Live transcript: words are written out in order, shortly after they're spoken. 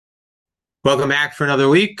Welcome back for another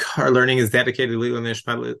week. Our learning is dedicated to Lila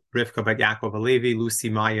Nishmat, Rivka Bat Yaakov Alevi, Lucy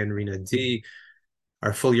Maya, and Rina D.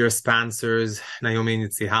 Our full year sponsors, Naomi and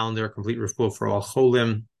Nitzi Hollander, complete refuah for all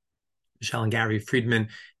Cholim, Michelle and Gary Friedman,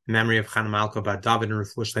 in memory of Chana Malka Bat David, and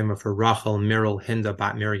refuah shlema for Rachel, Miril, Hinda,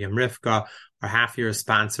 Bat Miriam, Rivka. Our half year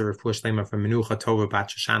sponsor, refuah shlema for Menucha Tova,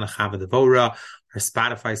 Bat Shoshana Chava Devora. Our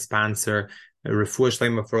Spotify sponsor, refuah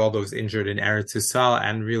shlema for all those injured in Eretz Yisrael,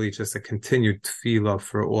 and really just a continued tefillah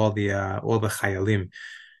for all the chayalim.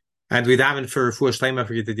 And we daven for refuah shlema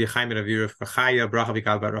for Yedidi Chaim Rav Yiruf Chaya, Bracha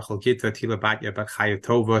Bikal Bar Rachel Gita, Tila Batya Bat Chaya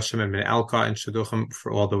Tova, Shimon Ben Elka, and Shaduchim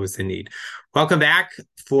for all those in need. Welcome back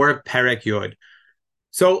for Perek Yod.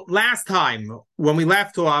 So last time when we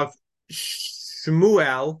left off,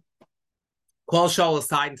 Shmuel calls Shaul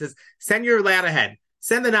aside and says, "Send your lad ahead.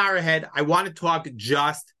 Send the Nar ahead. I want to talk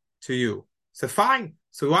just to you." So fine.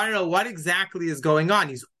 So we want to know what exactly is going on.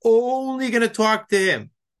 He's only going to talk to him.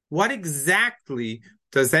 What exactly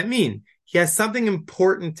does that mean? He has something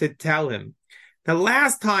important to tell him. The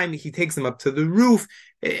last time he takes him up to the roof,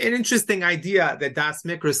 an interesting idea that Das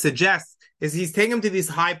Mikra suggests is he's taking him to these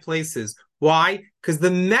high places. Why? Because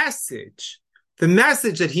the message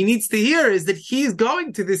that he needs to hear is that he's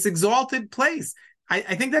going to this exalted place. I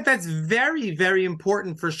think that that's very, very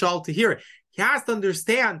important for Shaul to hear. He has to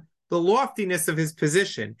understand the loftiness of his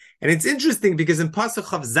position. And it's interesting because in Pasuk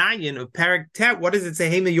Chav Zayin of Perek Tet, what does it say?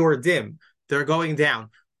 Hema Yordim. They're going down.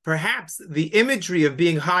 Perhaps the imagery of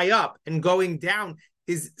being high up and going down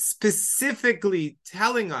is specifically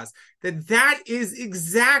telling us that that is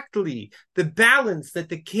exactly the balance that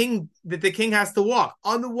the king has to walk.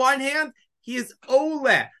 On the one hand, he is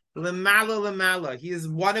Ole, Lamala Lamala. He is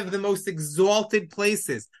one of the most exalted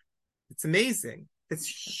places. It's amazing.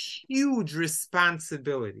 It's huge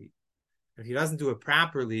responsibility. If he doesn't do it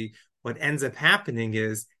properly, what ends up happening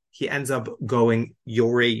is he ends up going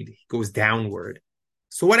yored. He goes downward.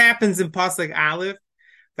 So what happens in Pasuk Alef?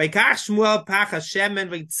 Vaikach Shmuel pach hashemen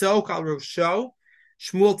vaitzok al rosho.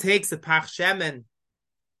 Shmuel takes a pach shemen.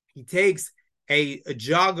 He takes a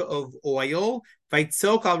jug of oil,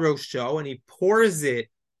 vaitzok al rosho, and he pours it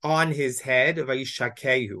on his head,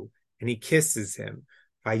 vaishakehu, and he kisses him.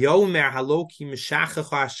 Vayomer haloki mishachacha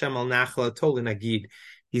Hashem al nachal atol nagid.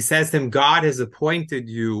 He says to him, God has appointed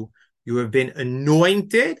you. You have been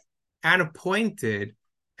anointed and appointed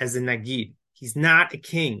as a Nagid. He's not a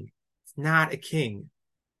king. He's not a king.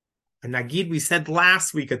 A Nagid, we said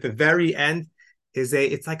last week at the very end,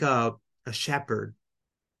 it's like a shepherd.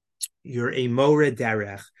 You're a More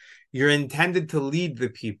Derech. You're intended to lead the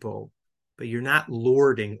people, but you're not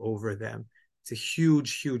lording over them. It's a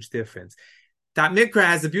huge, huge difference. That Mikra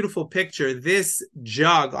has a beautiful picture. This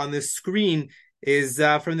jug on the screen is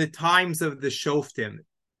from the times of the Shoftim.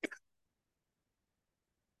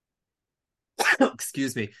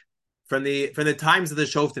 Excuse me. From the times of the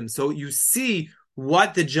Shoftim. So you see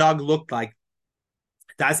what the jug looked like.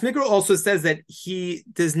 Das Mikra also says that he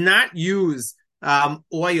does not use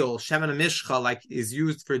oil, Shemen Mishcha, like is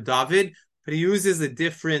used for David, but he uses a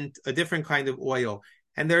different kind of oil.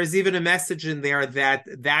 And there is even a message in there that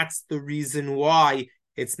that's the reason why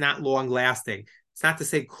it's not long lasting. It's not to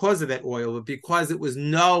say because of that oil, but because it was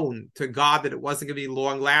known to God that it wasn't going to be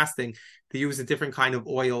long lasting, to use a different kind of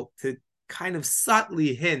oil to kind of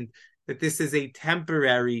subtly hint that this is a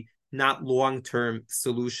temporary, not long-term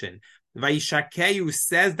solution. Vaishakeyu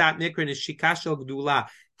says that Mikra Nishikashel Gdula.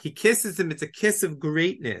 He kisses him, it's a kiss of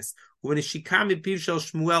greatness. When Nishikam Pivshel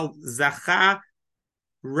Shmuel Zacha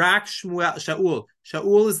Rak Shmuel Shaul.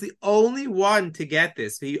 Shaul is the only one to get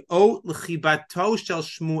this. This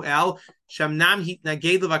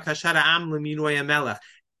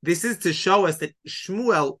is to show us that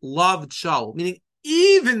Shmuel loved Shaul, meaning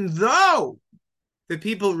even though the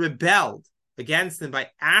people rebelled against him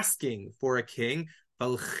by asking for a king, he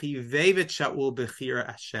loved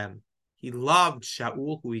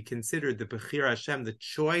Shaul, who he considered the Bechir Hashem, the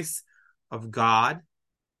choice of God.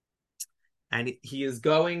 And he's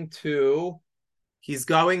going to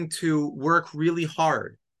work really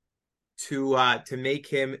hard to make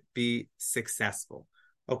him be successful.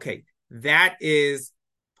 Okay, that is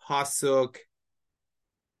pasuk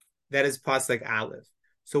Alef.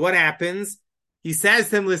 So what happens? He says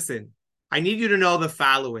to him, "Listen, I need you to know the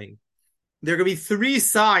following. There are going to be 3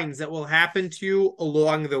 signs that will happen to you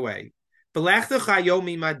along the way.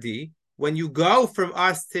 When you go from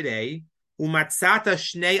us today, umatzata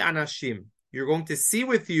shnei anashim." You're going to see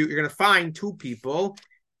with you, you're going to find 2 people,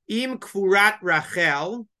 im kfurat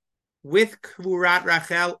Rachel, with kfurat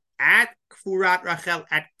Rachel, at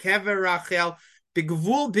kever Rachel,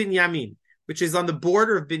 bigvul Binyamin, which is on the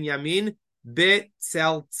border of Binyamin,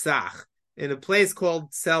 Tzel Tzach, in a place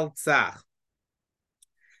called Tzel Tzach.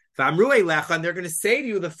 And they're going to say to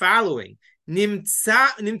you the following: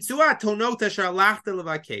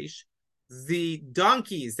 the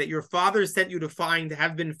donkeys that your father sent you to find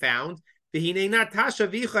have been found. And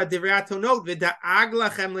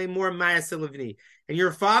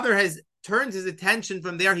your father has turned his attention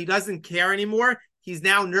from there. He doesn't care anymore. He's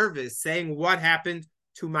now nervous, saying, what happened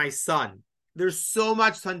to my son? There's so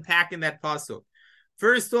much to unpack in that pasuk.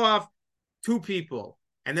 First off, two people,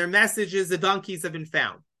 and their message is the donkeys have been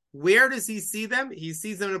found. Where does he see them? He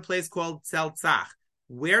sees them in a place called Tzeltzach.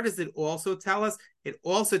 Where does it also tell us? It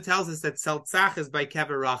also tells us that Tzeltzach is by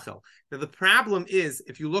Kever Rachel. Now, the problem is,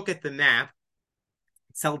 if you look at the map,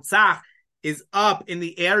 Tzeltzach is up in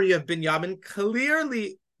the area of Binyamin,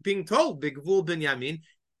 clearly being told, Bigvul Binyamin,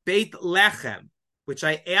 Beit Lechem, which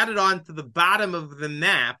I added on to the bottom of the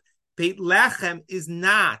map. Beit Lechem is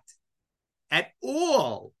not at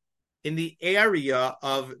all in the area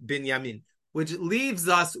of Binyamin, which leaves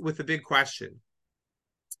us with a big question.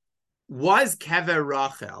 Was Kever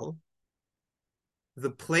Rachel the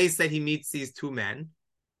place that he meets these two men?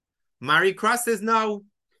 Mari Cross says no.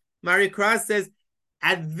 Mari Cross says,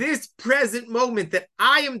 at this present moment that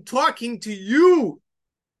I am talking to you,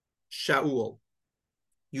 Shaul,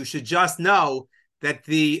 you should just know that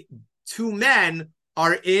the two men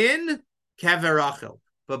are in Kever Rachel.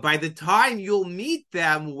 But by the time you'll meet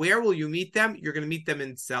them, where will you meet them? You're going to meet them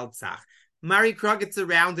in Tzeltzach. Mari Krug gets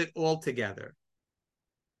around it altogether.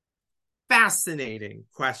 Fascinating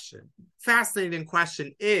question. Fascinating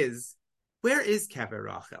question is, where is Kever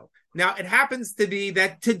Rachel? Now, it happens to be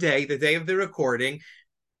that today, the day of the recording,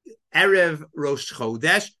 Erev Rosh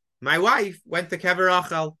Chodesh, my wife went to Kever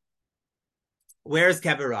Rachel. Where's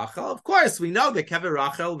Kever Rachel? Of course, we know that Kever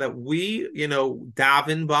Rachel that we,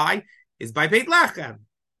 daven by is by Beit Lechem.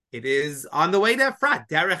 It is on the way to Efrat,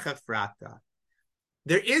 Derech Efrata.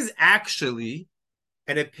 There is actually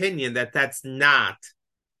an opinion that that's not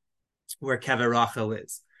where Kever Rachel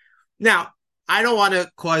is. Now, I don't want to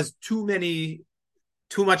cause too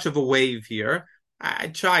much of a wave here. I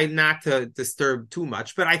try not to disturb too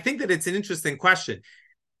much, but I think that it's an interesting question.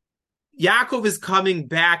 Yaakov is coming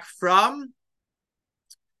back from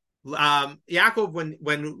Yaakov,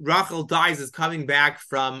 when Rachel dies, is coming back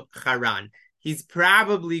from Haran. He's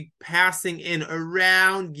probably passing in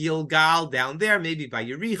around Gilgal down there, maybe by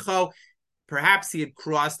Yericho. Perhaps he had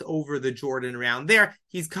crossed over the Jordan around there.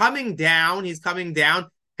 He's coming down,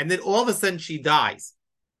 and then all of a sudden she dies.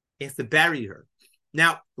 He has to bury her.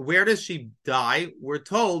 Now, where does she die? We're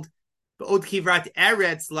told, B'od Kivrat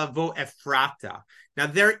Eretz Lavo Efrata. Now,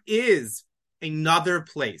 there is another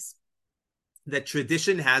place that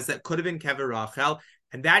tradition has that could have been Kever Rachel,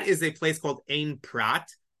 and that is a place called Ein Prat.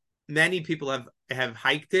 Many people have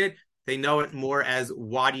hiked it. They know it more as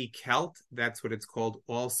Wadi Kelt. That's what it's called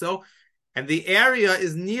also. And the area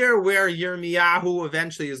is near where Yirmiyahu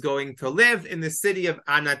eventually is going to live, in the city of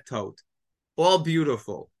Anatot. All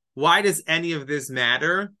beautiful. Why does any of this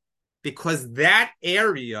matter? Because that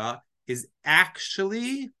area is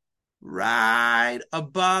actually right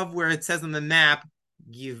above where it says on the map,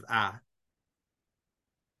 Giv'ah.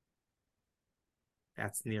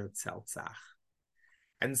 That's near Tzeltzach.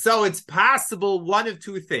 And so it's possible one of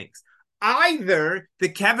two things. Either the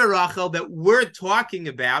Kever Rachel that we're talking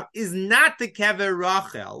about is not the Kever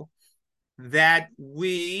Rachel that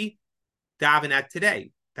we daven at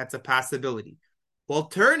today. That's a possibility.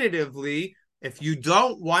 Alternatively, if you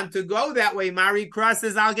don't want to go that way, Mari Cross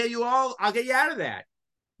says, I'll get you out of that.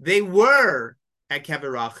 They were at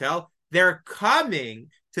Kever Rachel. They're coming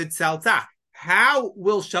to Tzeltzach. How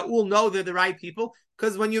will Shaul know they're the right people?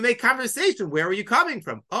 Because when you make conversation, where are you coming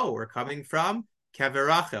from? Oh, we're coming from Kever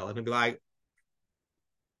Rachel. And it'll be like,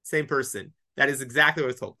 same person. That is exactly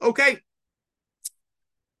what it's told. Okay.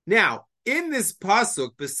 Now, in this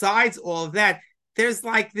pasuk, besides all of that, there's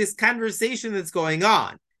like this conversation that's going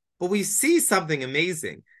on. But we see something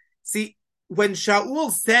amazing. See, when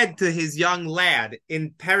Shaul said to his young lad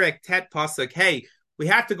in Perek Tet pasuk, hey, we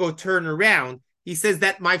have to go turn around, he says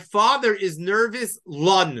that my father is nervous,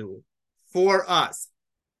 lanu, for us.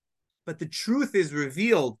 But the truth is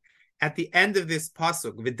revealed at the end of this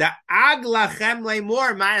pasuk.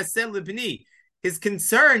 His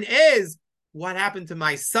concern is, what happened to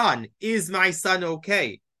my son? Is my son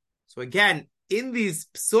okay? So again, in these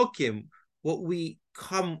psukim, what we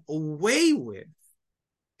come away with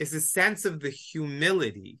is a sense of the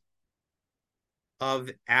humility of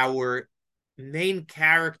our main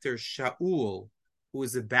character, Shaul, who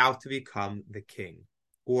is about to become the king,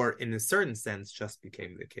 or in a certain sense, just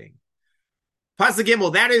became the king. Pasuk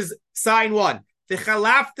Gimel, that is sign one.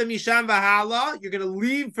 V'chalafta misham v'hala. You're going to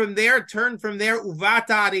leave from there, turn from there. Uvata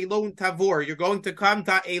ad Elon Tavor. You're going to come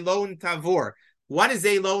to Elon Tavor. What is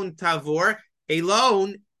Elon Tavor?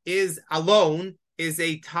 Alone is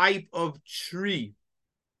a type of tree.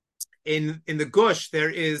 In the Gush, there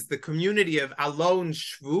is the community of Alon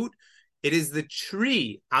Shvut. It is the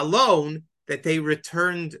tree Alon that they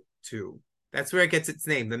returned to. That's where it gets its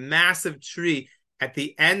name. The massive tree at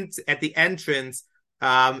the entrance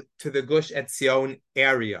to the Gush Etzion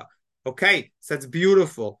area. Okay, so that's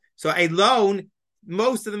beautiful. So Alon,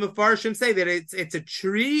 most of the Mefarshim say that it's a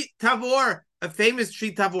tree Tavor, a famous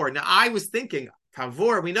tree Tavor. Now I was thinking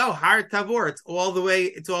Tavor, we know Har Tavor, it's all the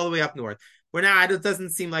way up north. We're not, it doesn't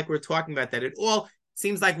seem like we're talking about that at all. It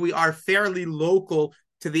seems like we are fairly local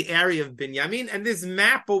to the area of Binyamin. And this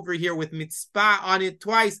map over here with Mitzpah on it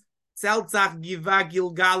twice, Tzeltzach, Giva,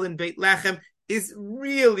 Gilgal, and Beit Lechem, is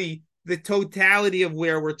really the totality of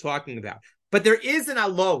where we're talking about. But there is an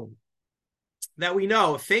Alon that we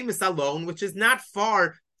know, a famous Alon, which is not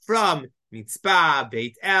far from Mitzpah,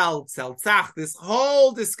 Beit El, Tzeltzach, this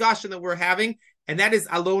whole discussion that we're having, and that is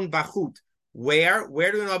Alon Bachut. Where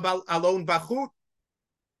do we know about Alon Bachut?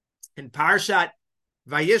 In Parshat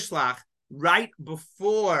Vayishlach, right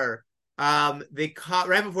before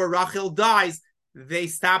Rachel dies, they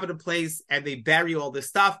stop at a place and they bury all the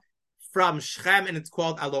stuff from Shechem, and it's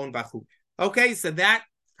called Alon Bachut. Okay, so that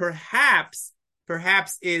perhaps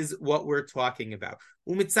is what we're talking about.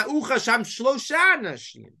 And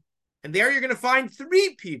there you're going to find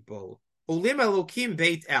 3 people. Ulim Elokim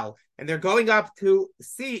Beit El. And they're going up to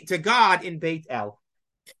God in Beit El.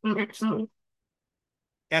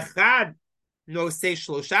 Echad nosei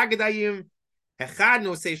shlosha gedayim, echad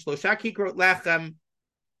nosei shlosha kikrot lechem,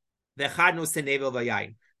 v'echad nosei nevel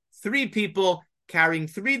v'yayin. 3 people carrying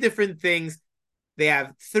 3 different things. They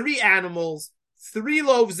have 3 animals, 3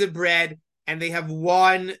 loaves of bread, and they have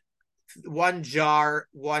one jar,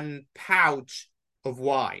 1 pouch of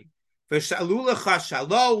wine. V'shalu lecha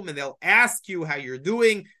shalom, and they'll ask you how you're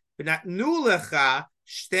doing. And they're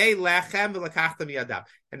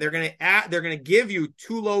going to give you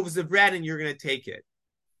 2 loaves of bread, and you're going to take it.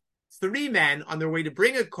 3 men on their way to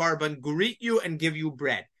bring a korban greet you and give you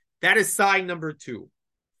bread. That is sign number 2.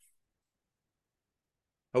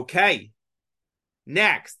 Okay.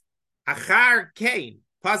 Next, Achar Kain,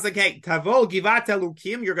 Pasuk Tavo Givat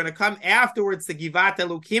Elukim. You're going to come afterwards to Givat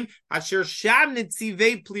Elukim. Asher Sham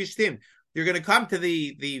Nitzivei Plishtim. You're going to come to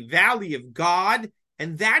the valley of God.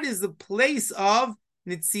 And that is the place of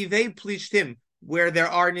Nitzivei Plishtim, where there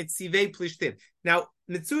are Nitzivei Plishtim. Now,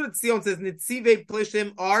 Netzurat Tzion says Nitzivei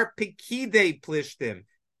Plishtim are Pekidei Plishtim.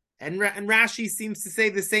 And Rashi seems to say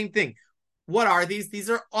the same thing. What are these? These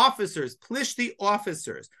are officers, Plishti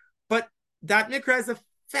officers. But Dat Mikra has a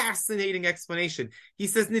fascinating explanation. He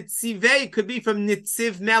says Nitzivei could be from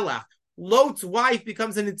Nitziv Melach. Lot's wife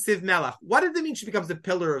becomes a Nitziv Melach. What does it mean she becomes a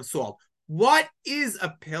pillar of salt? What is a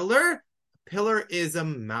pillar? Pillar is a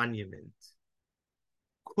monument.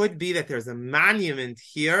 Could be that there's a monument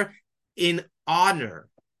here in honor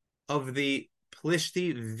of the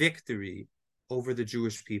Plishti victory over the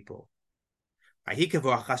Jewish people. When you come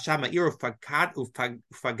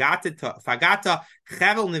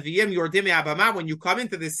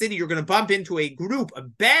into the city, you're going to bump into a group, a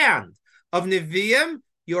band of Nevi'im,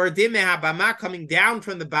 Yordim Me'habama, coming down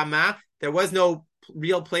from the Bama. There was no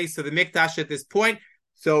real place for the Mikdash at this point.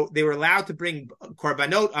 So they were allowed to bring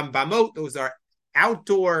korbanot on bamot. Those are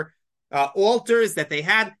outdoor altars that they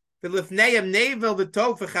had. And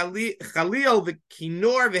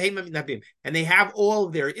they have all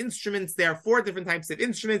of their instruments. There are 4 different types of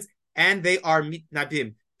instruments, and they are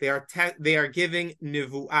mitnabim. They are giving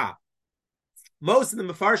nivu'ah. Most of the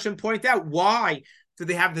Mefarshim point out, why do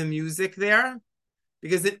they have the music there?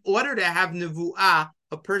 Because in order to have nivu'ah,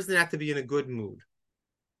 a person has to be in a good mood.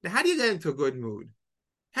 Now, how do you get into a good mood?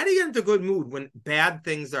 How do you get into a good mood when bad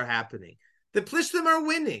things are happening? The Plishtim are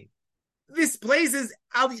winning. This place is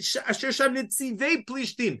Asher Sham Nitzivei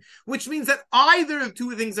Plishtim, which means that either of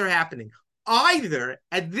 2 things are happening. Either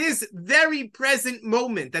at this very present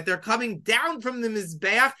moment that they're coming down from the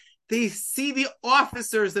Mizbeach, they see the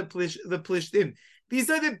officers of the Plishtim. These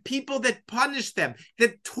are the people that punish them,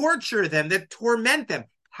 that torture them, that torment them.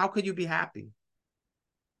 How could you be happy?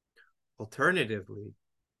 Alternatively,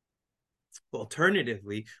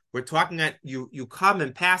 we're talking that you come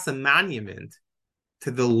and pass a monument to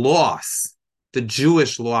the loss, the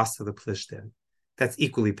Jewish loss of the Plishtim. That's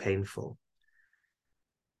equally painful.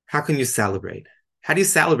 How can you celebrate? How do you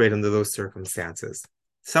celebrate under those circumstances?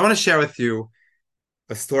 So I want to share with you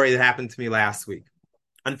a story that happened to me last week.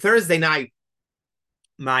 On Thursday night,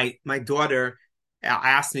 my daughter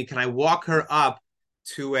asked me, can I walk her up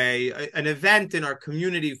to an event in our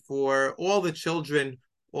community for all the children,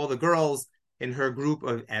 all the girls in her group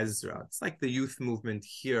of Ezra. It's like the youth movement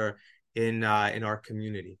here in our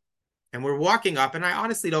community. And we're walking up, and I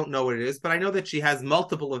honestly don't know what it is, but I know that she has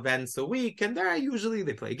multiple events a week, and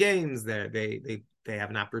they play games. They have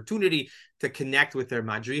an opportunity to connect with their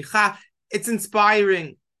madricha. It's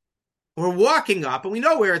inspiring. We're walking up, and we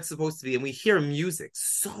know where it's supposed to be, and we hear music,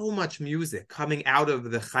 so much music coming out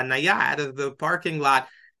of the chanaya, out of the parking lot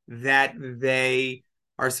that they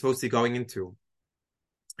are supposed to be going into.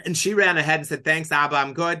 And she ran ahead and said, "Thanks, Abba,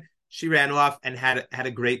 I'm good." She ran off and had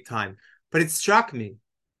a great time. But it struck me,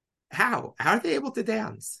 how are they able to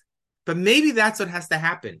dance? But maybe that's what has to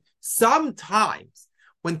happen. Sometimes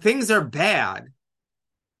when things are bad,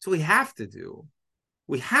 that's what we have to do.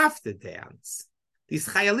 We have to dance. These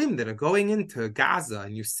chayalim that are going into Gaza,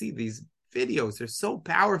 and you see these videos, they're so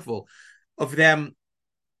powerful, of them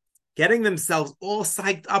getting themselves all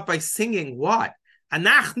psyched up by singing what?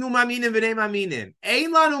 Anachnu maminim v'nei maminim.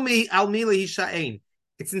 Ein lanu al mila hisha'ein.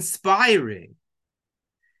 It's inspiring.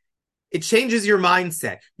 It changes your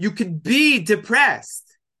mindset. You could be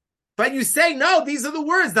depressed, but you say, no, these are the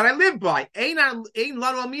words that I live by. Ein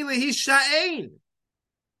lanu al mila hisha'ein.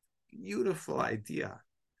 Beautiful idea.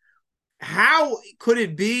 How could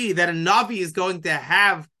it be that a Navi is going to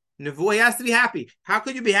have Nevuah? He has to be happy. How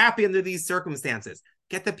could you be happy under these circumstances?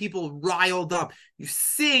 Get the people riled up. You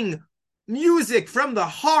sing music from the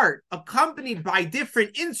heart, accompanied by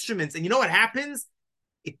different instruments. And you know what happens?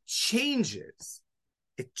 It changes.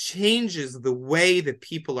 It changes the way that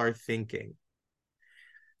people are thinking.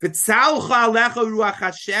 Says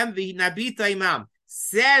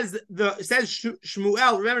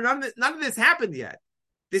Shmuel, remember, none of this happened yet.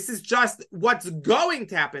 This is just what's going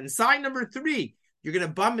to happen. Sign number 3, you're going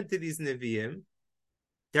to bump into these Nevi'im.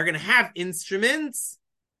 They're going to have instruments.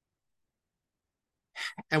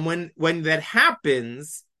 And when that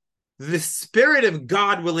happens, the Spirit of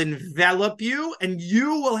God will envelop you, and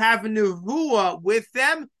you will have a Nevuah with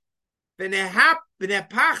them. And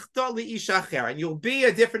you'll be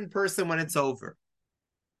a different person when it's over.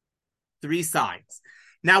 3 signs.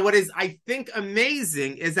 Now, what is, I think,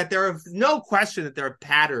 amazing is that there are no question that there are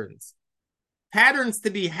patterns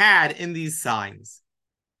to be had in these signs.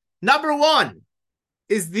 Number 1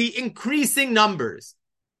 is the increasing numbers.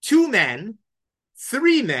 2 men,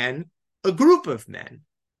 3 men, a group of men.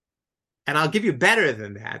 And I'll give you better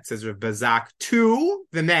than that, says Rav Bazak. 2,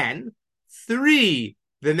 the men. 3,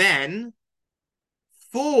 the men.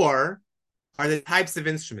 4 are the types of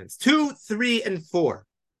instruments. 2, 3, and 4.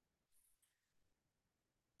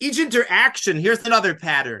 Each interaction, here's another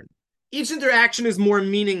pattern. Each interaction is more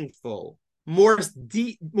meaningful, more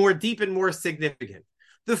deep and more significant.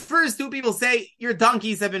 The first 2 people say, your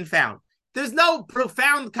donkeys have been found. There's no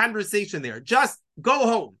profound conversation there. Just go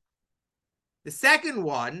home. The second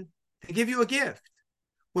one, they give you a gift.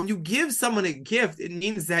 When you give someone a gift, it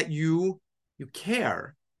means that you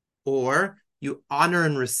care, or you honor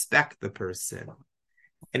and respect the person.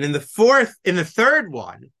 And in the third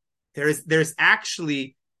one, there's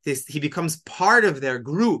actually this, he becomes part of their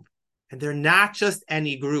group, and they're not just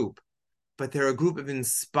any group, but they're a group of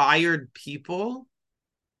inspired people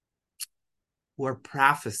who are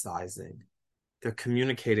prophesizing. They're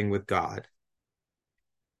communicating with God.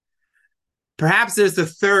 Perhaps there's a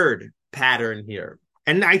third pattern here,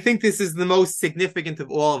 and I think this is the most significant of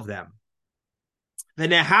all of them. He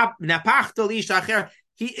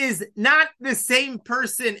is not the same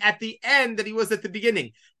person at the end that he was at the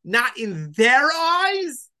beginning. Not in their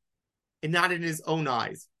eyes, and not in his own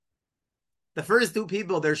eyes. The first 2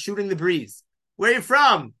 people, they're shooting the breeze. Where are you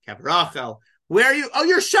from? Kabrachel. Where are you? Oh,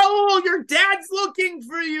 you're Shaul. Your dad's looking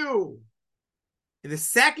for you. In the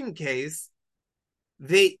second case,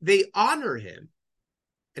 they honor him.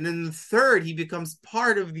 And in the third, he becomes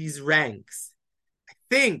part of these ranks. I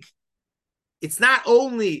think it's not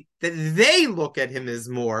only that they look at him as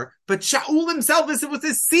more, but Shaul himself is supposed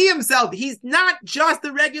to see himself. He's not just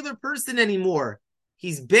a regular person anymore.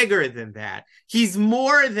 He's bigger than that. He's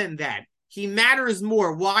more than that. He matters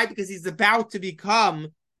more. Why? Because he's about to become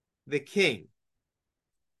the king.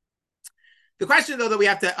 The question, though, that we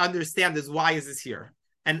have to understand is, why is this here?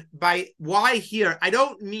 And by why here, I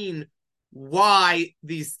don't mean why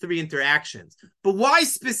these 3 interactions, but why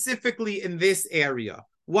specifically in this area?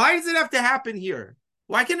 Why does it have to happen here?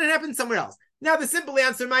 Why can't it happen somewhere else? Now, the simple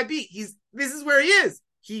answer might be, this is where he is.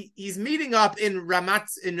 He's meeting up in Ramat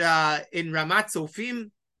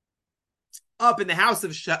Sofim, up in the house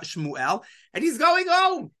of Shmuel, and he's going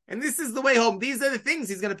home. And this is the way home. These are the things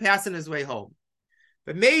he's going to pass on his way home.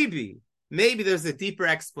 But maybe there's a deeper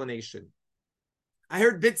explanation. I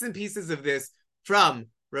heard bits and pieces of this from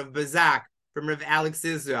Rav Bazak, from Rav Alex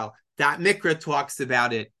Israel. That Mikra talks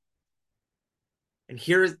about it. And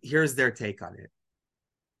here's their take on it.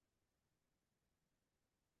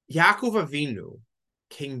 Yaakov Avinu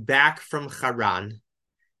came back from Haran,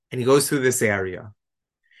 and he goes through this area.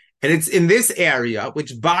 And it's in this area,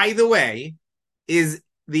 which, by the way, is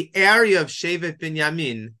the area of Shevet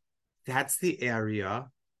Binyamin. That's the area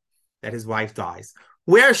that his wife dies.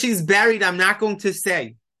 Where she's buried, I'm not going to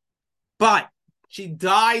say. But she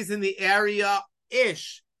dies in the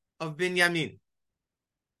area-ish of Binyamin.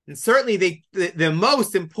 And certainly the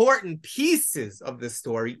most important pieces of the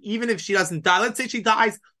story, even if she doesn't die, let's say she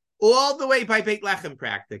dies all the way by Beit Lechem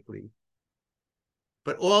practically.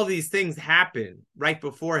 But all these things happen right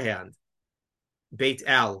beforehand. Beit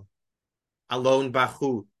El, Alon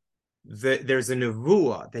Bachu. There's a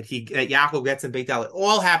nevuah that Yaakov gets in Beit El. It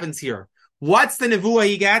all happens here. What's the nevuah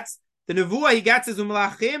he gets? The nevuah he gets is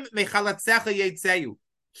Umlachim mechalatzecha yetzeyu.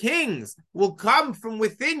 Kings will come from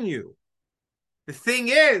within you. The thing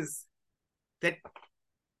is that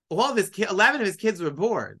all of 11 of his kids were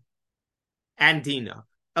born, and Dinah.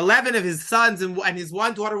 11 of his sons and his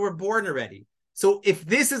one daughter were born already. So if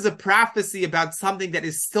this is a prophecy about something that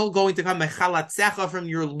is still going to come, mechalatzecha, from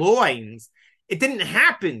your loins, it didn't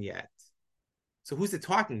happen yet. So who's it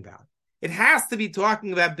talking about? It has to be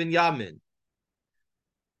talking about Binyamin.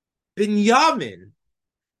 Binyamin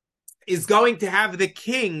is going to have the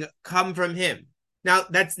king come from him. Now,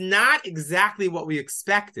 that's not exactly what we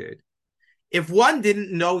expected. If one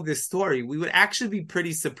didn't know this story, we would actually be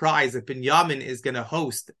pretty surprised if Binyamin is going to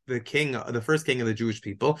host the king, the first king of the Jewish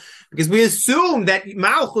people, because we assume that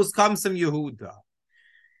Malchus comes from Yehuda.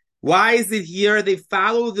 Why is it here? They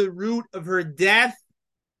follow the route of her death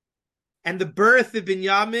and the birth of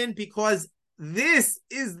Binyamin, because this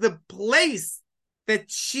is the place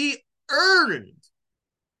that she earned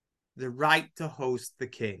the right to host the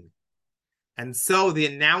king. And so the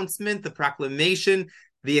announcement, the proclamation,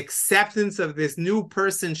 the acceptance of this new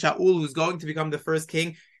person, Shaul, who's going to become the first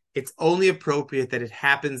king, it's only appropriate that it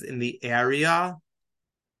happens in the area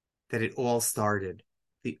that it all started.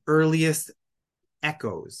 The earliest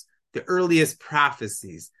echoes, the earliest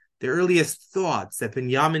prophecies, the earliest thoughts that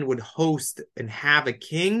Binyamin would host and have a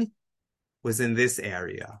king was in this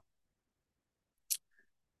area.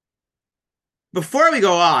 Before we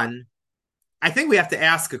go on, I think we have to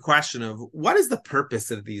ask a question of what is the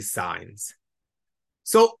purpose of these signs?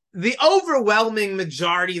 So the overwhelming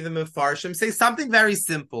majority of the Mefarshim say something very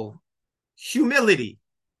simple. Humility.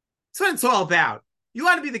 That's what it's all about. You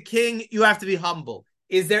want to be the king, you have to be humble.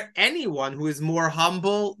 Is there anyone who is more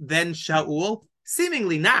humble than Shaul?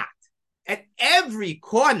 Seemingly not. At every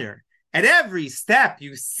corner, at every step,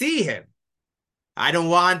 you see him. I don't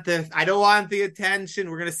want the attention.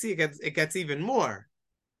 We're going to see it gets even more.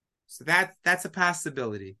 So that's a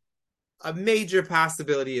possibility. A major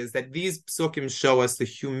possibility is that these psukim show us the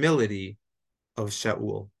humility of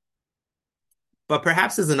Shaul. But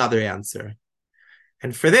perhaps there's another answer.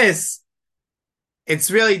 And for this,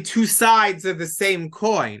 it's really two sides of the same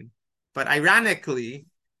coin. But ironically,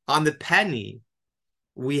 on the penny,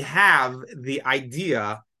 we have the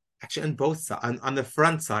idea, actually on both sides, on the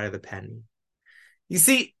front side of the penny. You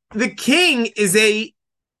see, the king is a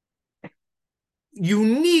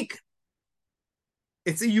unique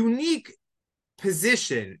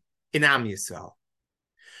position in Am Yisrael.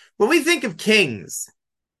 When we think of kings,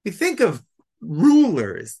 we think of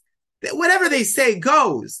rulers. Whatever they say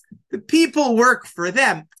goes. The people work for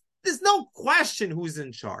them. There's no question who's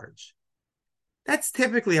in charge. That's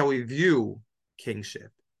typically how we view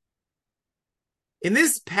kingship. In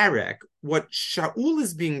this perek, what Shaul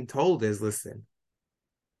is being told is, listen,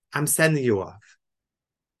 I'm sending you off.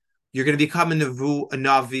 You're going to become a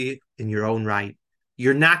Navi in your own right.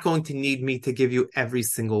 You're not going to need me to give you every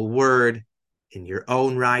single word in your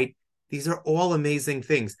own right. These are all amazing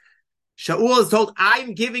things. Shaul is told,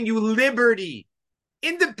 I'm giving you liberty,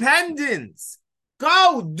 independence.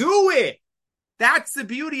 Go, do it. That's the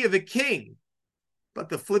beauty of a king. But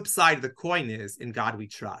the flip side of the coin is, in God we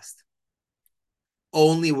trust.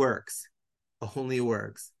 Only works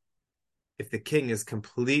if the king is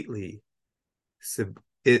completely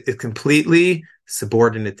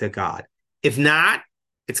subordinate to God. If not,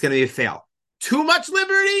 it's going to be a fail. Too much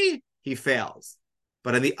liberty, he fails.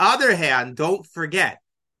 But on the other hand, don't forget,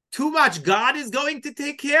 too much God is going to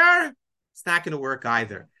take care, it's not going to work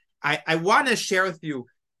either. I want to share with you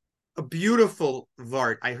a beautiful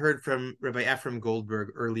vart I heard from Rabbi Ephraim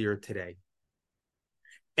Goldberg earlier today.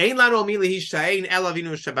 We have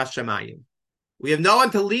no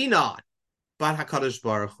one to lean on but HaKadosh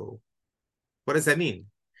Baruch Hu. What does that mean?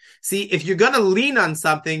 See, if you're going to lean on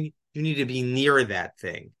something, you need to be near that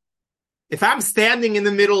thing. If I'm standing in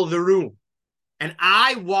the middle of the room and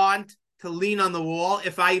I want to lean on the wall,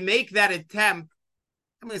 if I make that attempt,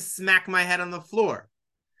 I'm going to smack my head on the floor.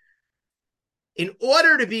 In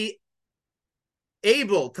order to be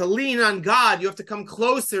able to lean on God, you have to come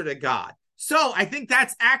closer to God. So I think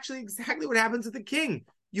that's actually exactly what happens with the king.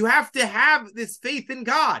 You have to have this faith in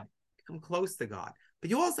God, come close to God.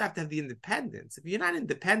 But you also have to have the independence. If you're not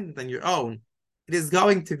independent on your own, it is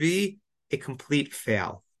going to be a complete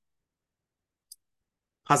fail.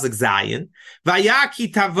 Pasuk Zayin.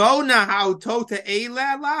 Vayaki tavona ha'otota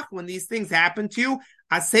eilelach. When these things happen to you,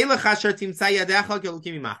 aselach asher timtza yadecha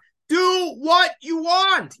kelukim imach. Do what you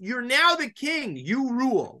want. You're now the king. You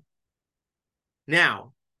rule.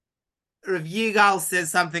 Now, Rav Yigal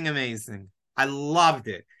says something amazing. I loved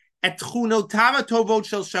it. Et tchunotav hatovot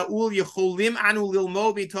shel Shaul yecholim anu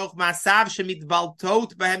lilmod mitoch masav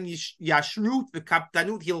shemitbaltot behem yashrut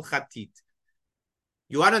v'kaptanut hilchatit.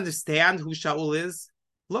 You want to understand who Shaul is?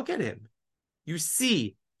 Look at him. You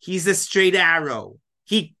see, he's a straight arrow.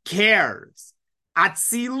 He cares.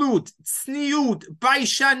 Atzilut, tzniut,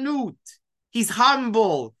 baishanut. He's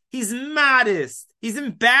humble. He's modest. He's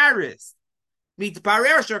embarrassed. He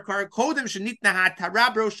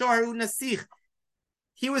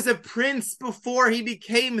was a prince before he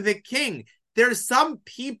became the king. There's some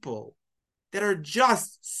people that are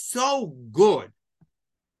just so good.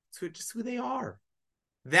 It's just who they are.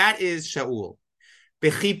 That is Shaul.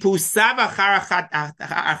 בחיפושיו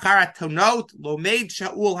אחר התונות, לומד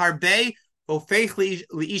שאול הרבה, והופך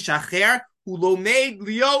לאיש אחר, הוא לומד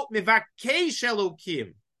להיות מבקש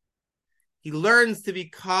אלוקים. He learns to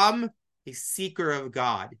become a seeker of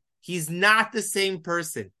God. He's not the same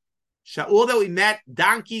person. Shaul that we met,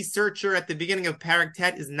 donkey searcher at the beginning of Parak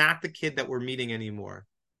Tet, is not the kid that we're meeting anymore.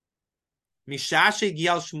 משעה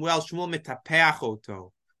שהגיע שמואל, שמואל מטפח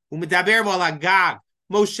אותו. הוא מדבר בו על הגג.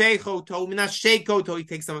 Moshe Choto, Menashe Koto, he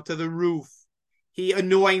takes him up to the roof. He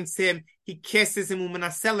anoints him. He kisses him.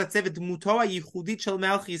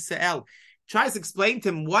 Tries to explain to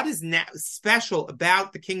him what is special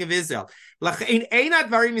about the king of Israel. The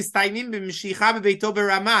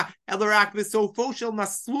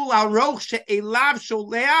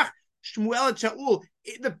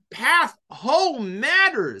path home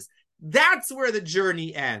matters. That's where the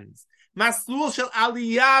journey ends. Maslul shel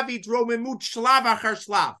aliyah v'tromemut shlav achar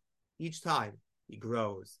shlav. Each time he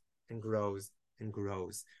grows and grows and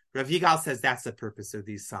grows. Rav Yigal says that's the purpose of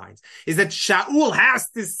these signs, is that Shaul has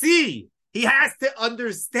to see, he has to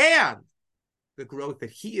understand the growth that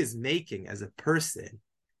he is making as a person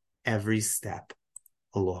every step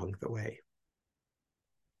along the way.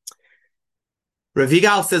 Rav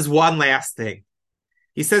Yigal says one last thing.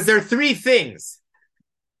 He says there are three things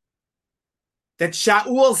that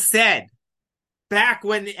Shaul said back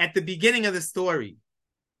when, at the beginning of the story.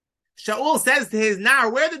 Shaul says to his Nar,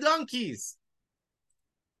 where are the donkeys?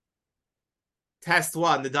 Test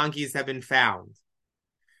one, the donkeys have been found.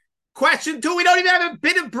 Question two, we don't even have a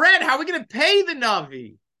bit of bread. How are we going to pay the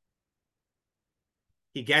Navi?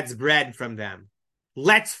 He gets bread from them.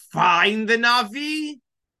 Let's find the Navi.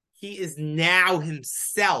 He is now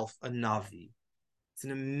himself a Navi. It's an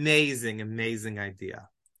amazing, amazing idea.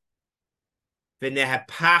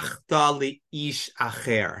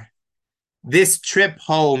 This trip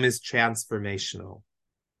home is transformational.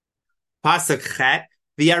 Pasuk Chet,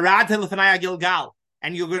 Gilgal,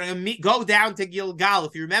 and you're going to go down to Gilgal.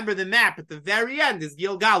 If you remember the map, at the very end is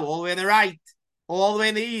Gilgal, all the way on the right, all the way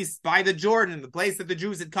in the east, by the Jordan, the place that the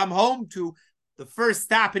Jews had come home to, the first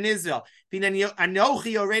stop in Israel. 7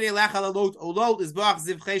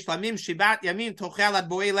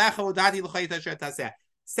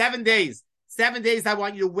 days. 7 days I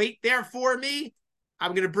want you to wait there for me.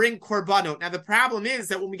 I'm going to bring korbanot. Now the problem is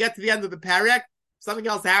that when we get to the end of the parak, something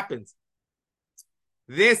else happens.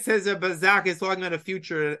 This is a bazak is talking about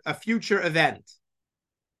a future event.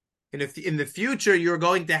 In the future, you're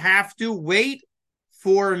going to have to wait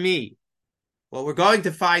for me. What we're going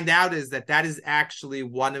to find out is that is actually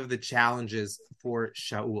one of the challenges for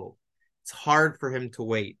Shaul. It's hard for him to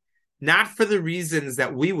wait. Not for the reasons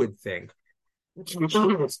that we would think.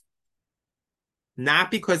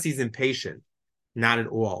 Not because he's impatient, not at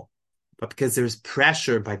all, but because there's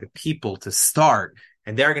pressure by the people to start.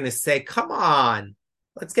 And they're going to say, come on,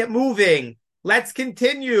 let's get moving. Let's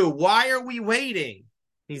continue. Why are we waiting?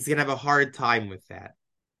 He's going to have a hard time with that.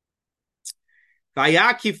 So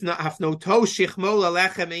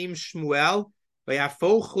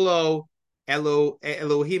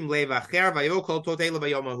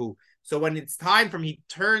when it's time for him, he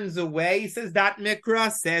turns away, says that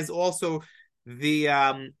Mikra, says also the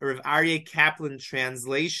Rav Aryeh Kaplan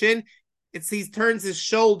translation, he turns his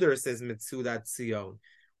shoulder, says Mitzudat Tzion.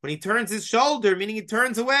 When he turns his shoulder, meaning he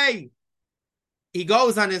turns away, he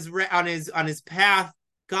goes on his path.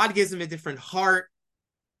 God gives him a different heart,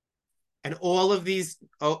 and all of these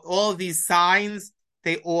signs,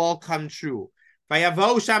 they all come true.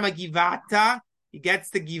 Vayavo shama givata, he gets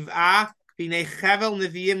the giv'ah, v'nei chevel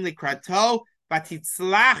neviim likrato,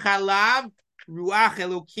 v'titzlach alav ruach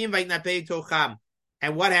elokim v'yitnapei tocham.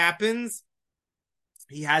 And what happens?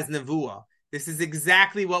 He has nevuah. This is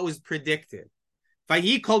exactly what was predicted.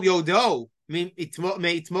 Vayikol yodo,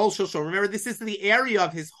 remember, this is the area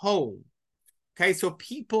of his home. Okay, so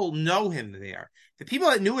people know him there. The people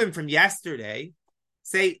that knew him from yesterday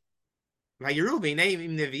say, they see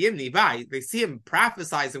him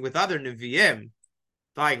prophesizing with other Nevi'im.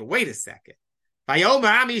 Like, wait a second. What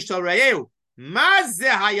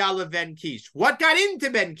got into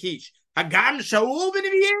Ben Kish? Hagam Shaul ben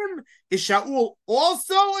Nevi'im? Is Shaul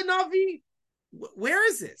also a Navi? Where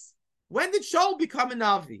is this? When did Shaul become a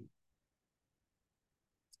Navi?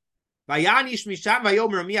 And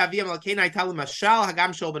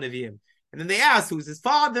then they asked, who's his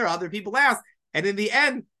father? Other people asked. And in the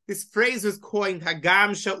end, this phrase was coined,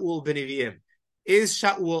 Hagam Shaul ben Nevi'im. Is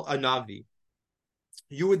Shaul a Navi?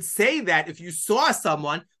 You would say that if you saw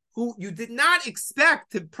someone who you did not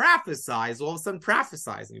expect to prophesize, all of a sudden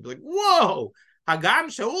prophesizing. You'd be like, whoa, Hagam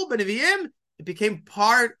Shaul ben Nevi'im. It became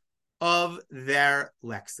part of their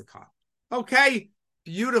lexicon. Okay,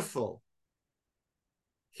 beautiful.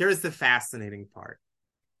 Here's the fascinating part.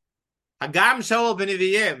 Hagam Shaul ben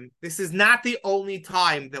Nevi'im, this is not the only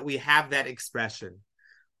time that we have that expression.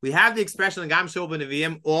 We have the expression Hagam Shaul ben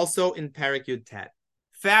Nevi'im also in Perek Yud Tet.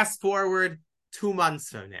 Fast forward 2 months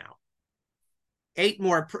from now. 9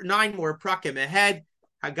 more prakim ahead.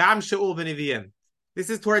 Hagam Shaul ben Nevi'im. This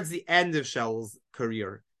is towards the end of Shaul's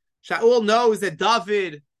career. Shaul knows that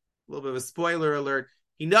David, a little bit of a spoiler alert,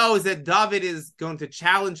 he knows that David is going to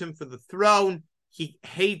challenge him for the throne. He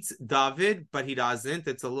hates David, but he doesn't.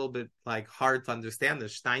 It's a little bit like hard to understand. The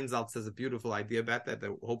Steinsaltz has a beautiful idea about that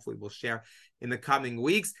hopefully we'll share in the coming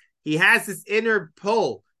weeks. He has this inner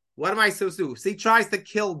pull. What am I supposed to do? So he tries to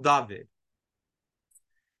kill David.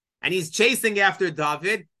 And he's chasing after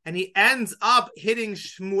David, and he ends up hitting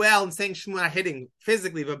Shmuel and saying, Shmuel, not hitting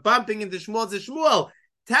physically, but bumping into Shmuel and says, Shmuel,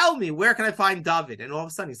 tell me, where can I find David? And all of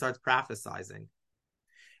a sudden he starts prophesying.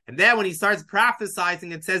 And then when he starts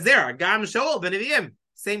prophesying, it says there, Hagam Shaul ben Nevi'im.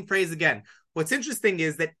 Same phrase again. What's interesting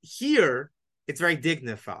is that here, it's very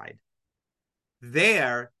dignified.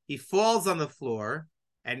 There, he falls on the floor,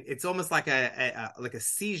 and it's almost like a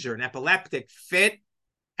seizure, an epileptic fit.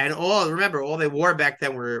 And all they wore back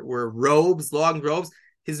then were robes, long robes.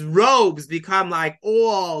 His robes become like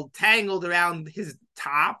all tangled around his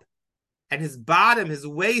top, and his bottom, his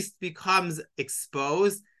waist becomes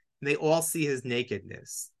exposed, and they all see his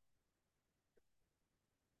nakedness.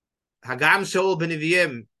 Hagam Shaul ben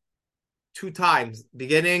Nevi'im, 2 times,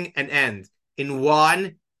 beginning and end. In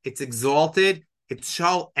one, it's exalted. It's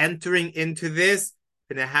Shaul entering into this.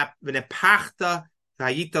 In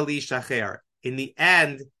the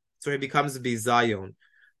end, so he becomes a bizayon.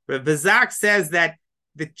 Rav Bazak says that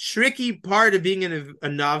the tricky part of being a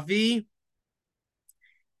Navi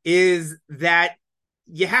is that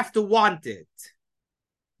you have to want it.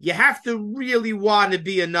 You have to really want to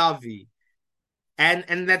be a Navi.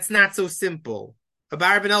 And that's not so simple.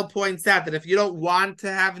 Abarbanel points out that if you don't want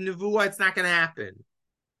to have Nevuah, it's not going to happen.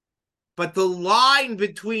 But the line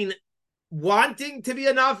between wanting to be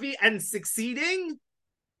a Navi and succeeding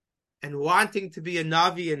and wanting to be a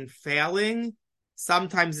Navi and failing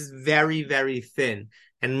sometimes is very, very thin.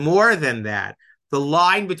 And more than that, the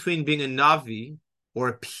line between being a Navi or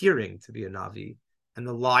appearing to be a Navi and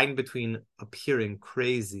the line between appearing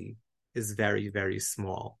crazy is very, very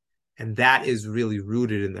small. And that is really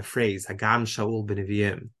rooted in the phrase, Hagam Shaul ben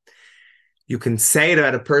Nevi'im. You can say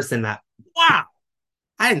to a person that, wow,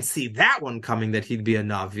 I didn't see that one coming, that he'd be a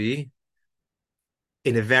Navi,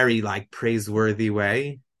 in a very praiseworthy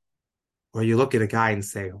way. Or you look at a guy and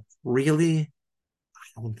say, really? I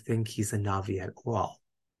don't think he's a Navi at all.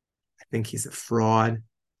 I think he's a fraud.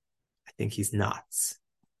 I think he's nuts.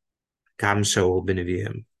 Hagam Shaul ben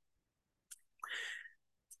Nevi'im.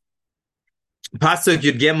 Pasuk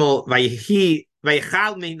Yud Gimel,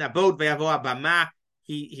 Vayichal min abod vayavo abama.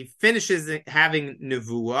 He finishes having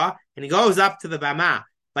nevuah and he goes up to the bama.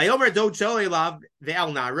 Vayomer do shoelav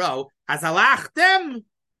ve'el naro as halachtem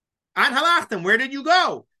an halachtem. Where did you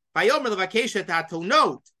go? Vayomer levakeshet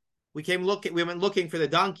hatonot. We went looking for the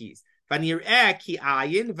donkeys. Vanireh ki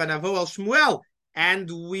ayin vanavo el Shmuel, and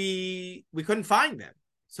we couldn't find them.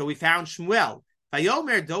 So we found Shmuel.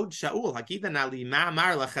 Vayomer dod Shaul hakidan ali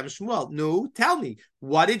ma'amar lachem Shmuel. No, tell me,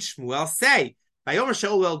 what did Shmuel say? Vayomer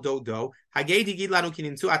Shaul el dodo hagedi gid lanu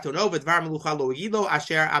kinintu atono v'dvar melucha lo yilo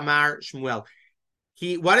asher amar Shmuel.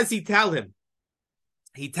 What does he tell him?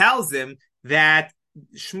 He tells him that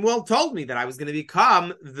Shmuel told me that I was going to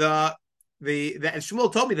become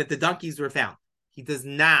Shmuel told me that the donkeys were found. He does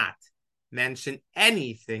not mention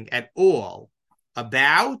anything at all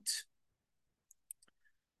about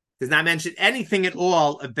him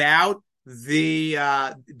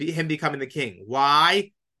becoming the king.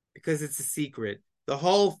 Why? Because it's a secret. The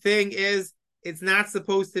whole thing is it's not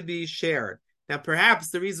supposed to be shared. Now, perhaps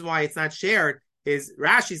the reason why it's not shared is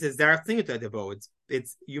Rashi says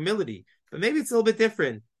it's humility, but maybe it's a little bit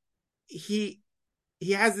different. He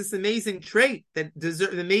has this amazing trait that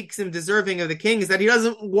makes him deserving of the king, is that he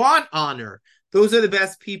doesn't want honor. Those are the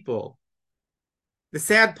best people. The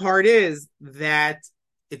sad part is that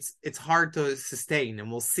it's hard to sustain, and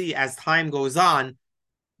we'll see as time goes on,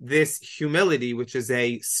 this humility, which is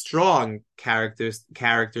a strong character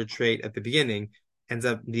trait at the beginning, ends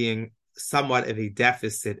up being somewhat of a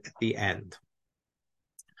deficit at the end.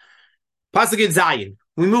 Pasuk Zayin.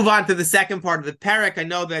 We move on to the second part of the parak. I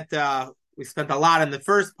know that we spent a lot on the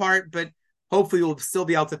first part, but hopefully we'll still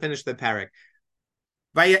be able to finish the parak.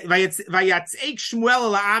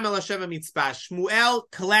 Shmuel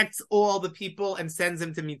collects all the people and sends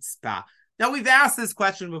them to Mitzpah. Now, we've asked this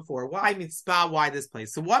question before. Why Mitzpah? Why this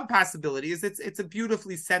place? So one possibility is it's a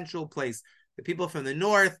beautifully central place. The people from the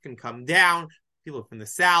north can come down. People from the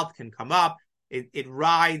south can come up. It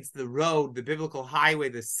rides the road, the biblical highway,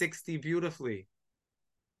 the 60 beautifully.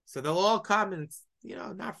 So they'll all come and,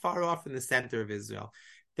 not far off in the center of Israel.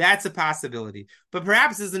 That's a possibility. But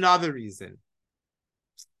perhaps there's another reason.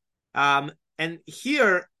 And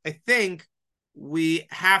here, I think we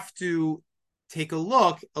have to take a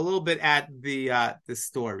look a little bit at the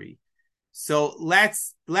story. So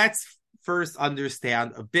let's first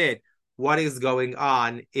understand a bit what is going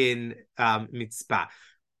on in Mitzpah.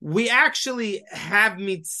 We actually have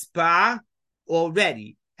Mitzpah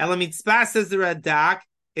already. Ela Mitzpah, says the Radak,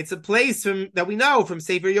 it's a place that we know from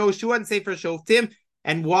Sefer Yoshua and Sefer Shoftim.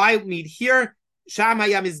 And why meet here? Sham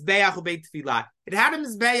haya mizbeach ubeit tefillah. It had a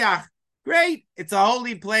mizbeach. Great. It's a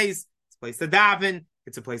holy place. It's a place to daven.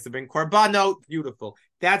 It's a place to bring korbanot. Beautiful.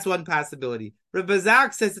 That's one possibility. Reb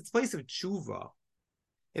Bazak says it's a place of tshuva.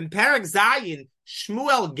 In Parak Zayin,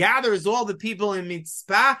 Shmuel gathers all the people in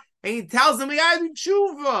Mitzpah and he tells them, we gotta do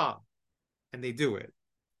tshuva. And they do it.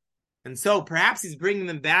 And so perhaps he's bringing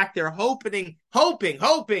them back. They're hoping.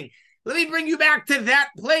 Let me bring you back to that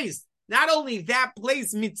place. Not only that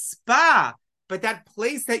place, Mitzpah, but that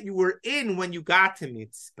place that you were in when you got to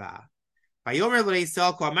Mitzpah. He says,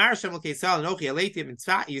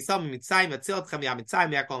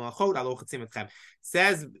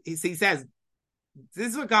 this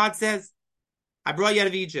is what God says. I brought you out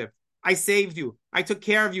of Egypt. I saved you. I took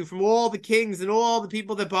care of you from all the kings and all the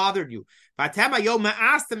people that bothered you.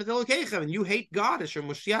 And you hate God. So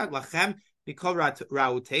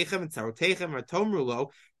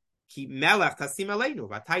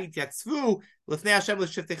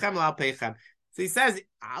he says,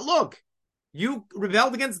 look, you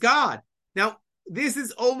rebelled against God. Now, this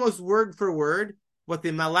is almost word for word what the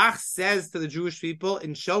Malach says to the Jewish people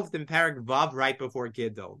in Shoftim Parak Vav right before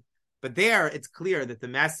Gidon. But there, it's clear that the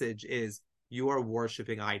message is you are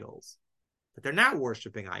worshiping idols. But they're not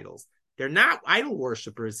worshiping idols. They're not idol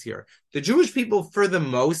worshipers here. The Jewish people, for the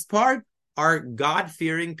most part, are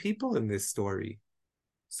God-fearing people in this story.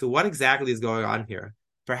 So what exactly is going on here?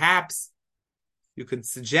 Perhaps you could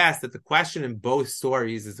suggest that the question in both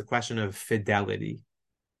stories is a question of fidelity.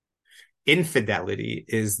 Infidelity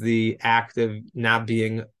is the act of not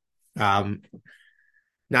being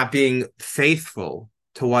faithful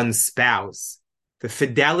to one's spouse. The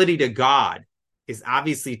fidelity to God is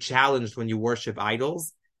obviously challenged when you worship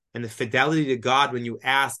idols, and the fidelity to God when you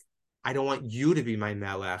ask, I don't want you to be my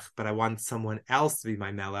melech, but I want someone else to be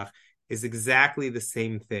my melech, is exactly the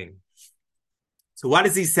same thing. So what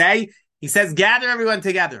does he say? He says, gather everyone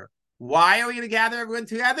together. Why are we going to gather everyone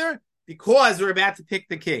together? Because we're about to pick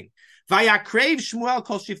the king. Vayakrev Shmuel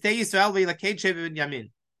kol shiftei Yisrael v'yilaked Sheva ben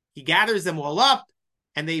Yamin. He gathers them all up,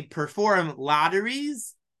 and they perform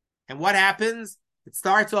lotteries. And what happens? It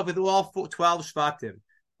starts off with all 12 Shvatim.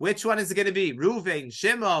 Which one is it going to be? Reuven,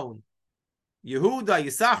 Shimon, Yehuda,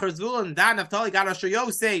 Yisachar, Zvulun, Dan, Naphtali, Gad, Asher,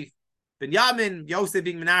 Yosef, Binyamin, Yosef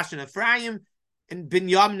being Menashe and Ephraim, and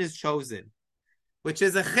Binyamin is chosen, which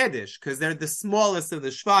is a chiddush because they're the smallest of the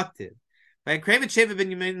Shvatim.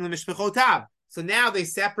 So now they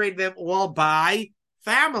separate them all by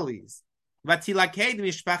families. Vatilaked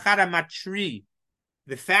mishpachar matri,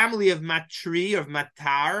 the family of Matri, of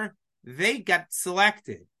Matar, they got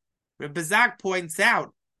selected. Reb Bazak points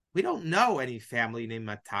out, we don't know any family named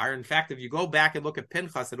Matar. In fact, if you go back and look at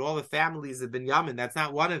Pinchas and all the families of Binyamin, that's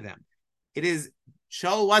not one of them. It is,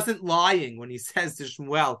 Shaul wasn't lying when he says to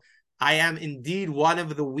Shmuel, I am indeed one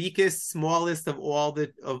of the weakest, smallest of all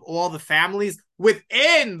the families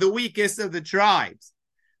within the weakest of the tribes.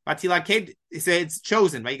 So it's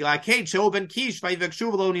chosen. And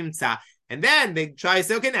then they try to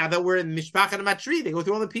say, okay, now that we're in Mishpachat Matri, they go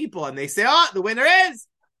through all the people and they say, oh, the winner is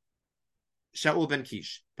Shaul ben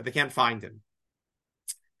Kish, but they can't find him.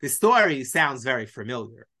 The story sounds very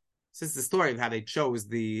familiar. This is the story of how they chose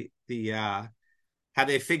how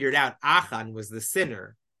they figured out Achan was the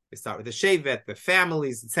sinner. They start with the Shevet, the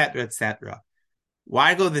families, etc., etc.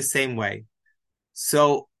 Why go the same way?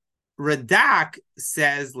 So Radak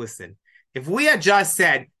says, listen, if we had just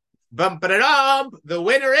said, the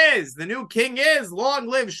winner is, the new king is, long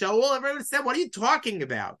live Shaul, everyone said, what are you talking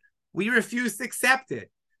about? We refuse to accept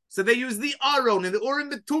it. So they use the Aron and the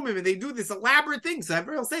Urim Betumim, and they do this elaborate thing. So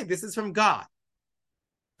everyone will say, this is from God.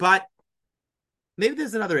 But maybe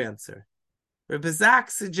there's another answer. Reb Bazak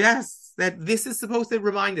suggests that this is supposed to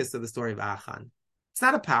remind us of the story of Achan. It's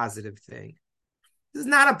not a positive thing. This is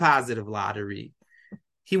not a positive lottery.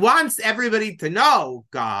 He wants everybody to know,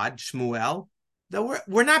 God, Shmuel, that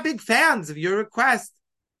we're not big fans of your request.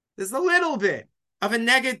 There's a little bit of a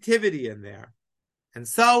negativity in there. And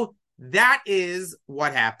so that is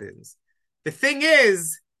what happens. The thing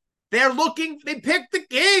is, they picked the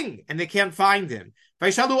king, and they can't find him.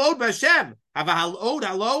 Maybe there's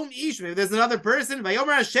another person.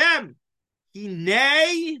 Vayomer Hashem,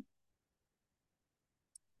 Hinei.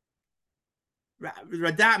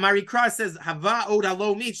 Marikra says, Hava od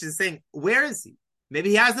halom ish. She's saying, where is he? Maybe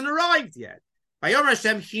he hasn't arrived yet. Vayomer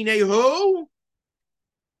Hashem, Hinei hu?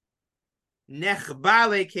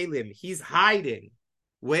 Nechbale kelim. He's hiding.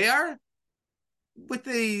 Where? With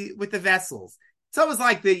the vessels. It's almost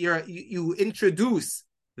like that you introduce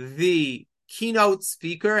the keynote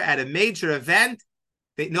speaker at a major event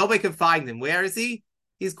that nobody can find him. Where is he?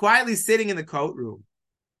 He's quietly sitting in the coat room.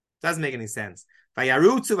 Doesn't make any sense.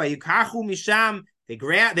 Vayarutzu, vayukachu misham. They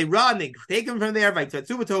run, they take him from there.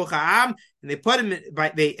 Vaytatzu b'toch ha'am, and they put him.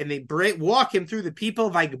 Walk him through the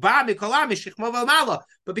people. Vaygba mikolam mishichmo v'almalo.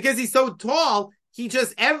 But because he's so tall,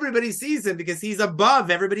 everybody sees him because he's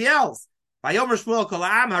above everybody else. Vayomer Shmuel kol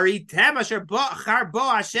ha'am haritem asher char bo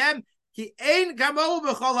Hashem ki ein kamo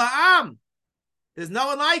b'chol ha'am. There's no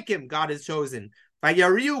one like him. God has chosen.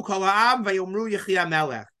 Vayariu kol ha'am vayomru Yechia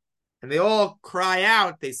melech. And they all cry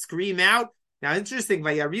out. They scream out. Now, interesting.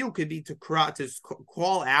 Vayariu could be to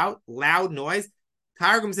call out, loud noise.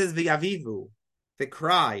 Targum says v'yavivu. They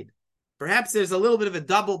cried. Perhaps there's a little bit of a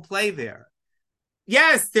double play there.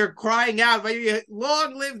 Yes, they're crying out,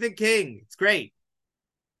 long live the king. It's great.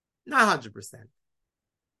 Not 100%.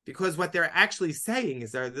 Because what they're actually saying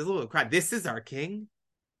is there's a little cry. This is our king.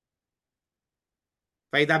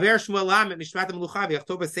 Shmuel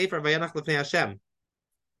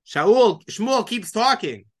keeps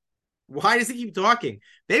talking. Why does he keep talking?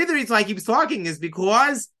 Maybe the reason why he keeps talking is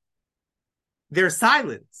because there's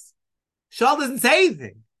silence. Shaul doesn't say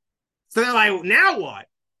anything. So they're like, now what?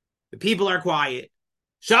 The people are quiet.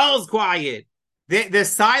 Shaul's quiet. The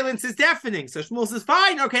silence is deafening. So Shmuel says,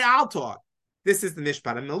 fine, okay, I'll talk. This is the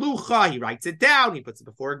Mishpat HaMelucha. He writes it down. He puts it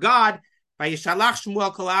before God. Vayishalach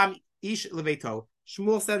Shmuel kolam ish lebeito.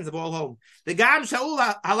 Shmuel sends them all home. The Gam Shaul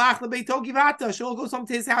halach lebeito givata. Shaul goes home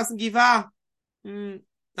to his house in Givah.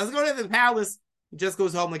 Doesn't go to the palace. He just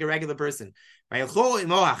goes home like a regular person. But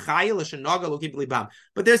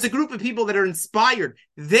there's a group of people that are inspired.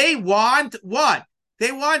 They want what?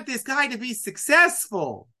 They want this guy to be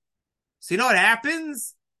successful. So you know what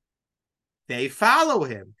happens? They follow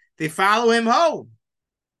him. They follow him home.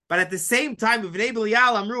 But at the same time,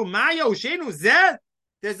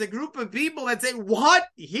 there's a group of people that say, what?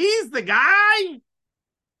 He's the guy?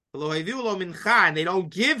 And they don't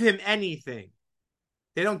give him anything.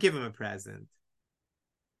 They don't give him a present.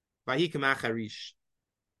 Vayikam acharish,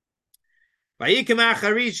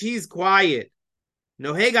 he's quiet.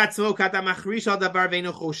 Marikra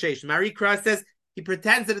says he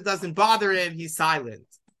pretends that it doesn't bother him. He's silent.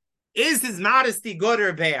 Is his modesty good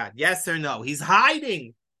or bad? Yes or no? He's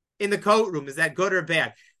hiding in the coat room. Is that good or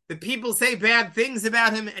bad? The people say bad things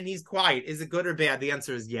about him and he's quiet. Is it good or bad? The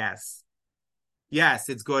answer is yes. Yes,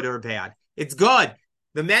 it's good or bad. It's good.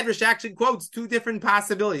 The Medrash actually quotes two different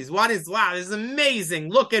possibilities. One is, wow, this is amazing.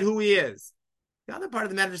 Look at who he is. The other part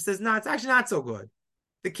of the Medrash says, no, it's actually not so good.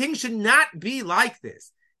 The king should not be like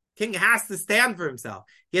this. King has to stand for himself.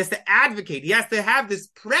 He has to advocate. He has to have this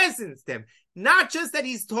presence to him. Not just that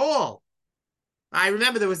he's tall. I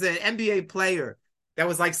remember there was an NBA player that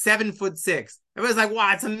was like 7'6". Everybody's like,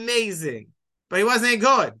 wow, it's amazing. But he wasn't any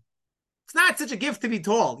good. It's not such a gift to be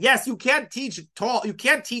tall. Yes, you can't teach tall. You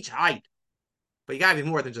can't teach height. But you got to be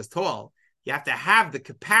more than just tall. You have to have the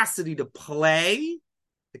capacity to play,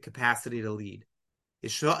 the capacity to lead.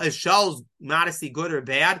 Is Shaul's modesty good or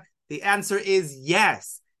bad? The answer is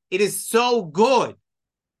yes. It is so good.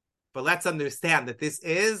 But let's understand that this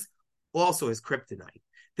is also his kryptonite.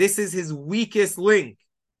 This is his weakest link.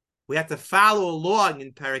 We have to follow along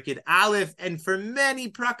in Parakid Alef and for many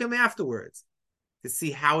prakim afterwards to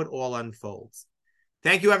see how it all unfolds.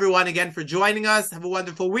 Thank you everyone again for joining us. Have a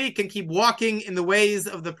wonderful week and keep walking in the ways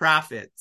of the prophets.